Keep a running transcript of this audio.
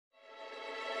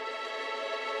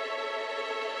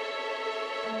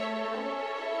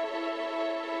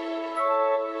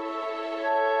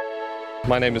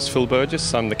My name is Phil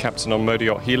Burgess. I'm the captain on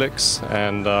Superyacht Helix,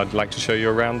 and I'd like to show you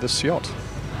around this yacht.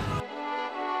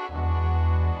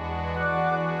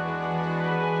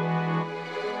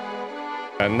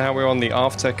 And now we're on the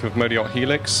aft deck of Superyacht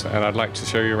Helix, and I'd like to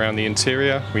show you around the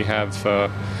interior. We have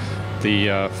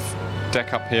the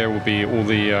deck up here will be all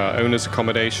the owner's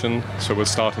accommodation, so we'll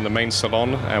start in the main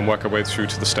salon and work our way through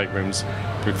to the staterooms.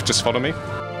 Just follow me.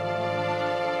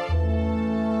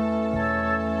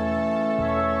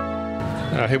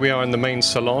 Here we are in the main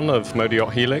salon of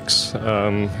Superyacht Helix.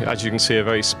 As you can see, a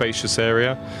very spacious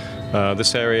area.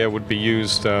 This area would be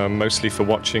used mostly for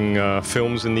watching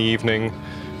films in the evening,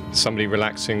 somebody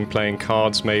relaxing, playing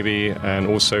cards maybe, and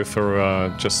also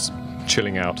for just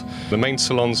chilling out. The main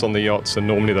salons on the yachts are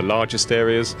normally the largest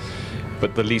areas,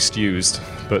 but the least used.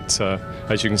 But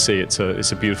as you can see, it's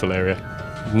a beautiful area.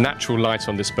 Natural light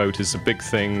on this boat is a big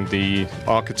thing. The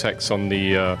architects on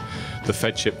the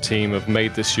Fedship team have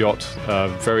made this yacht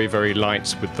very, very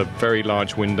light with the very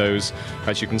large windows.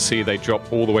 As you can see, they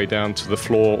drop all the way down to the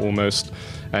floor almost,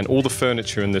 and all the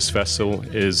furniture in this vessel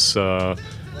is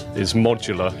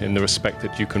modular in the respect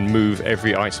that you can move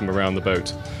every item around the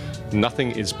boat.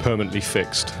 Nothing is permanently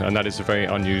fixed, and that is a very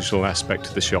unusual aspect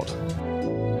to this yacht.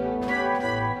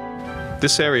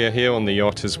 This area here on the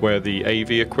yacht is where the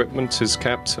AV equipment is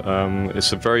kept.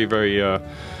 It's a very, very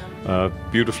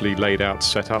beautifully laid out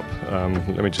setup.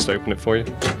 Let me just open it for you.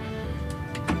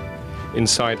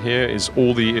 Inside here is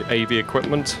all the AV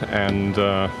equipment, and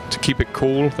to keep it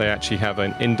cool, they actually have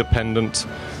an independent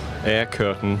air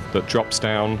curtain that drops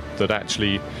down that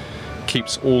actually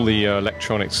keeps all the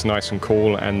electronics nice and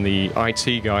cool, and the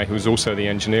IT guy, who's also the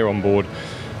engineer on board,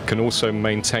 can also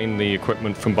maintain the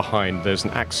equipment from behind. There's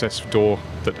an access door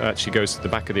that actually goes to the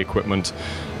back of the equipment,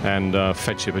 and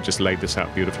Fedship have just laid this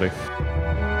out beautifully.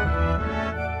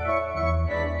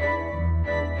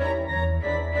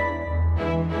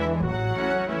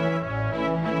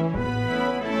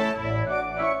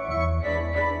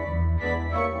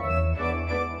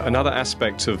 Another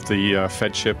aspect of the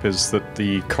Fedship is that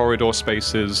the corridor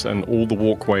spaces and all the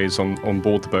walkways on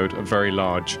board the boat are very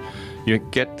large. You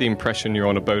get the impression you're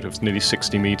on a boat of nearly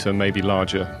 60 metre, maybe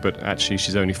larger, but actually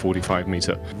she's only 45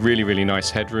 metre. Really, really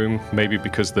nice headroom, maybe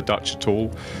because the Dutch are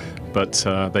tall, but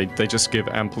they just give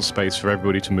ample space for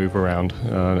everybody to move around.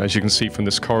 As you can see from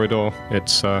this corridor,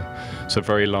 it's a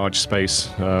very large space,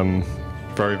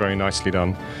 very, very nicely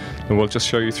done. And we'll just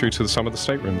show you through to some of the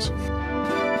staterooms.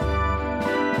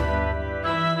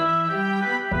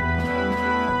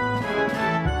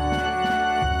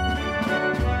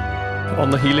 On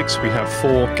the Helix we have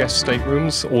 4 guest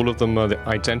staterooms. All of them are the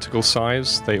identical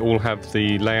size. They all have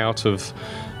the layout of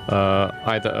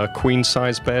either a queen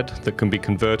size bed that can be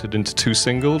converted into 2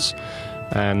 singles,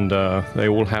 and they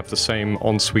all have the same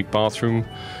ensuite bathroom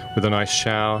with a nice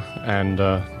shower and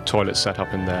toilet set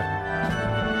up in there.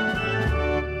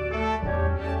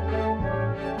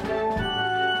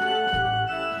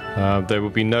 There will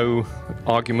be no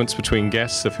arguments between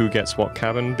guests of who gets what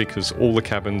cabin, because all the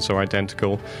cabins are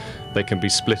identical. They can be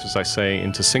split, as I say,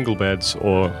 into single beds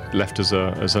or left as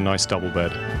a nice double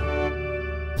bed.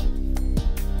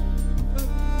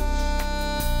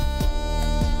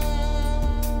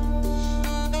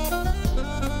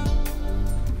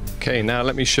 Okay, now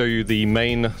let me show you the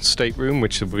main stateroom,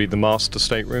 which will be the master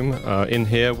stateroom. In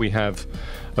here we have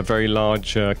a very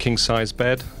large king-size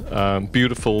bed,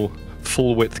 beautiful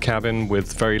full-width cabin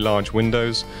with very large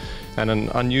windows, and an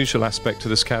unusual aspect to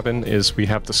this cabin is we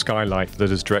have the skylight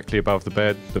that is directly above the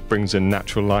bed that brings in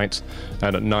natural light,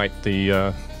 and at night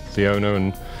the owner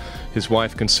and his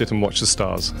wife can sit and watch the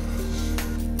stars.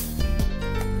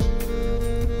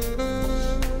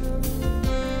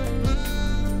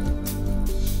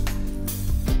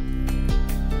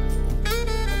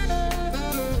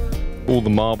 All the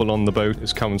marble on the boat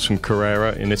comes from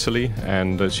Carrara in Italy,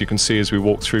 and as you can see as we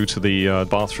walk through to the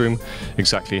bathroom,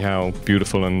 exactly how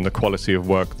beautiful and the quality of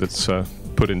work that's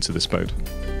put into this boat.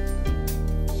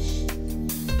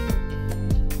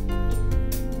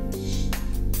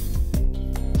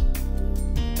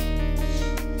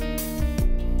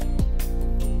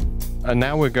 And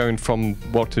now we're going from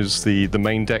what is the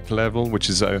main deck level, which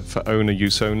is for owner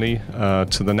use only,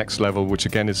 to the next level, which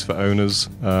again is for owners,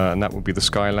 and that will be the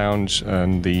Sky Lounge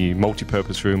and the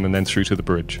multi-purpose room, and then through to the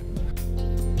bridge.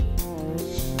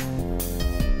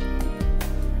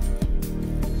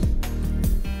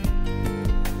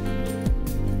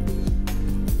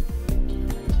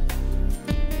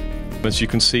 As you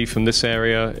can see from this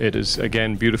area, it is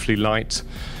again beautifully light.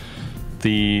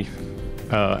 The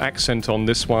accent on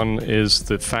this one is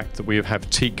the fact that we have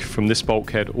teak from this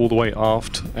bulkhead all the way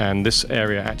aft, and this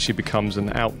area actually becomes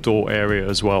an outdoor area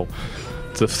as well.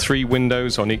 The 3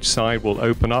 windows on each side will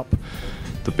open up.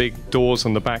 The big doors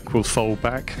on the back will fold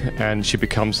back, and she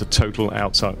becomes a total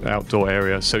outdoor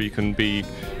area. So you can be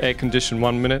air conditioned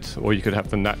 1 minute, or you could have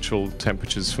the natural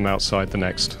temperatures from outside the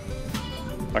next.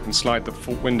 I can slide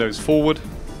the windows forward,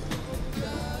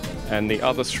 and the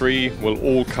other 3 will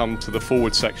all come to the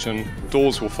forward section.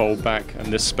 Doors will fold back,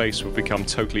 and this space will become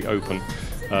totally open.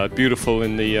 Beautiful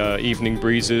in the evening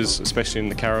breezes, especially in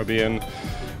the Caribbean,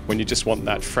 when you just want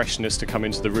that freshness to come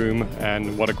into the room,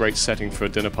 and what a great setting for a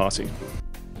dinner party.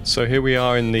 So here we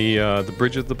are in the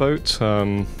bridge of the boat.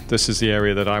 This is the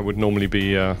area that I would normally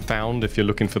be found if you're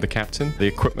looking for the captain. The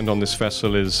equipment on this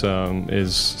vessel is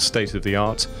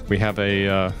state-of-the-art. We have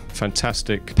a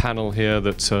fantastic panel here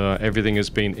that everything has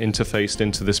been interfaced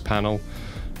into this panel.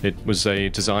 It was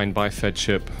designed by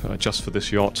Fedship just for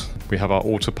this yacht. We have our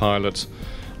autopilot,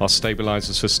 our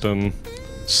stabilizer system,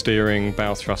 steering,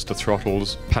 bow thruster,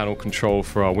 throttles, panel control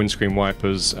for our windscreen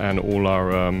wipers, and all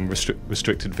our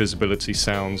restricted visibility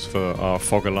sounds for our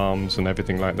fog alarms and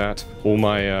everything like that. All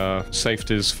my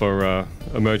safeties for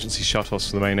emergency shutoffs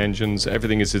for the main engines,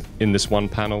 everything is in this one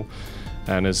panel,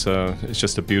 and it's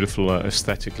just a beautiful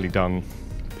aesthetically done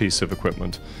piece of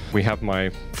equipment. We have my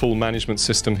full management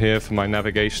system here for my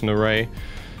navigation array.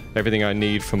 Everything I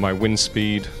need from my wind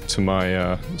speed to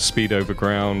my speed over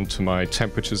ground to my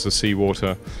temperatures of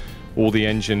seawater, all the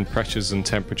engine pressures and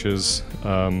temperatures,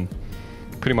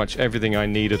 pretty much everything I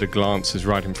need at a glance is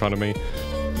right in front of me.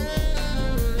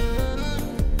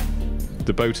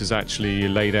 The boat is actually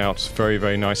laid out very,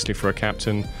 very nicely for a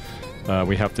captain.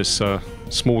 We have this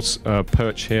small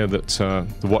perch here that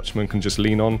the watchman can just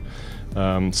lean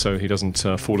on, so he doesn't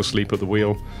fall asleep at the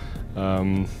wheel.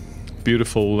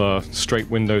 Beautiful straight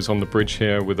windows on the bridge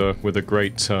here with a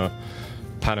great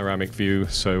panoramic view.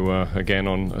 So again,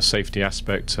 on a safety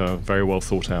aspect, very well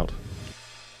thought out.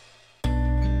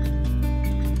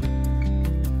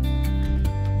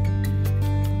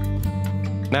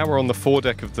 Now we're on the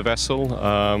foredeck of the vessel.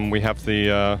 We have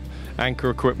the anchor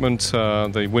equipment,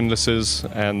 the windlasses,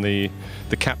 and the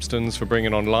capstans for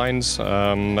bringing on lines.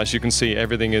 As you can see,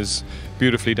 everything is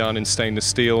beautifully done in stainless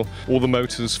steel. All the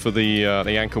motors for the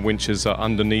anchor winches are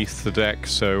underneath the deck,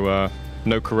 so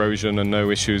no corrosion and no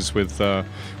issues with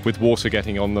water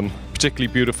getting on them.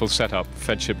 Particularly beautiful setup.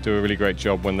 Fedship do a really great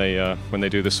job when they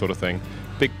do this sort of thing.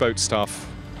 Big boat stuff.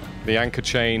 The anchor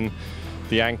chain,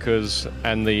 the anchors,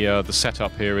 and the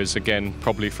setup here is again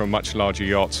probably for a much larger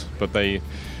yacht, but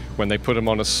when they put them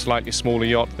on a slightly smaller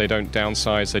yacht, they don't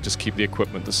downsize, they just keep the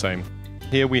equipment the same.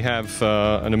 Here we have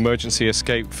an emergency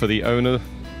escape for the owner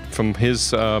from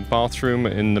his bathroom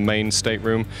in the main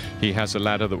stateroom. He has a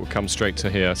ladder that will come straight to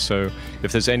here, so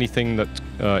if there's anything that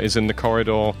is in the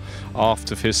corridor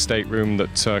aft of his stateroom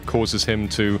that causes him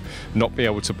to not be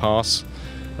able to pass,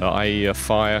 i.e. a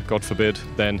fire, God forbid,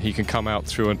 then he can come out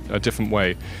through a different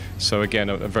way. So again,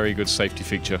 a very good safety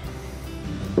feature.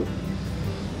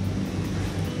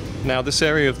 Now this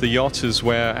area of the yacht is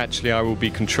where actually I will be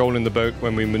controlling the boat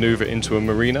when we maneuver into a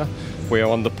marina. We are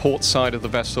on the port side of the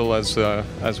vessel as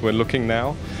we're looking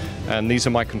now, and these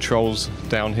are my controls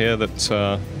down here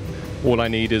that all I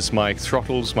need is my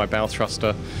throttles, my bow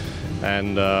thruster,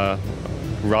 and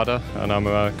rudder, and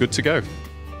I'm good to go.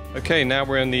 Okay, now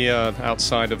we're in the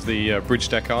outside of the bridge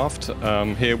deck aft.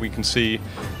 Here we can see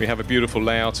we have a beautiful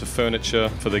layout of furniture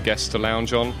for the guests to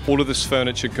lounge on. All of this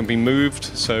furniture can be moved,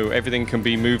 so everything can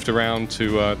be moved around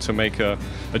to make a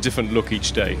different look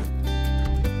each day.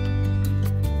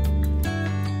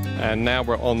 And now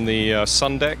we're on the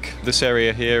sun deck. This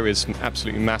area here is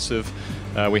absolutely massive.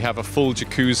 We have a full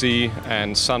jacuzzi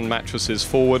and sun mattresses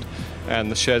forward,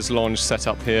 and the chaise lounge set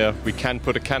up here. We can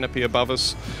put a canopy above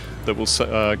us that will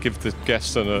give the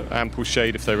guests an ample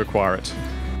shade if they require it.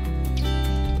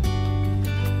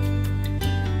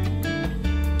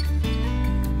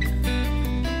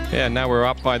 Yeah, now we're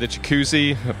up by the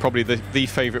jacuzzi, probably the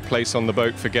favourite place on the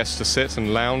boat for guests to sit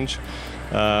and lounge.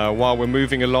 While we're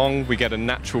moving along, we get a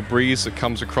natural breeze that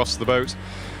comes across the boat.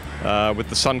 With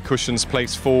the sun cushions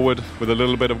placed forward with a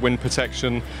little bit of wind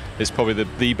protection, is probably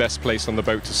the best place on the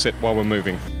boat to sit while we're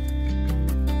moving.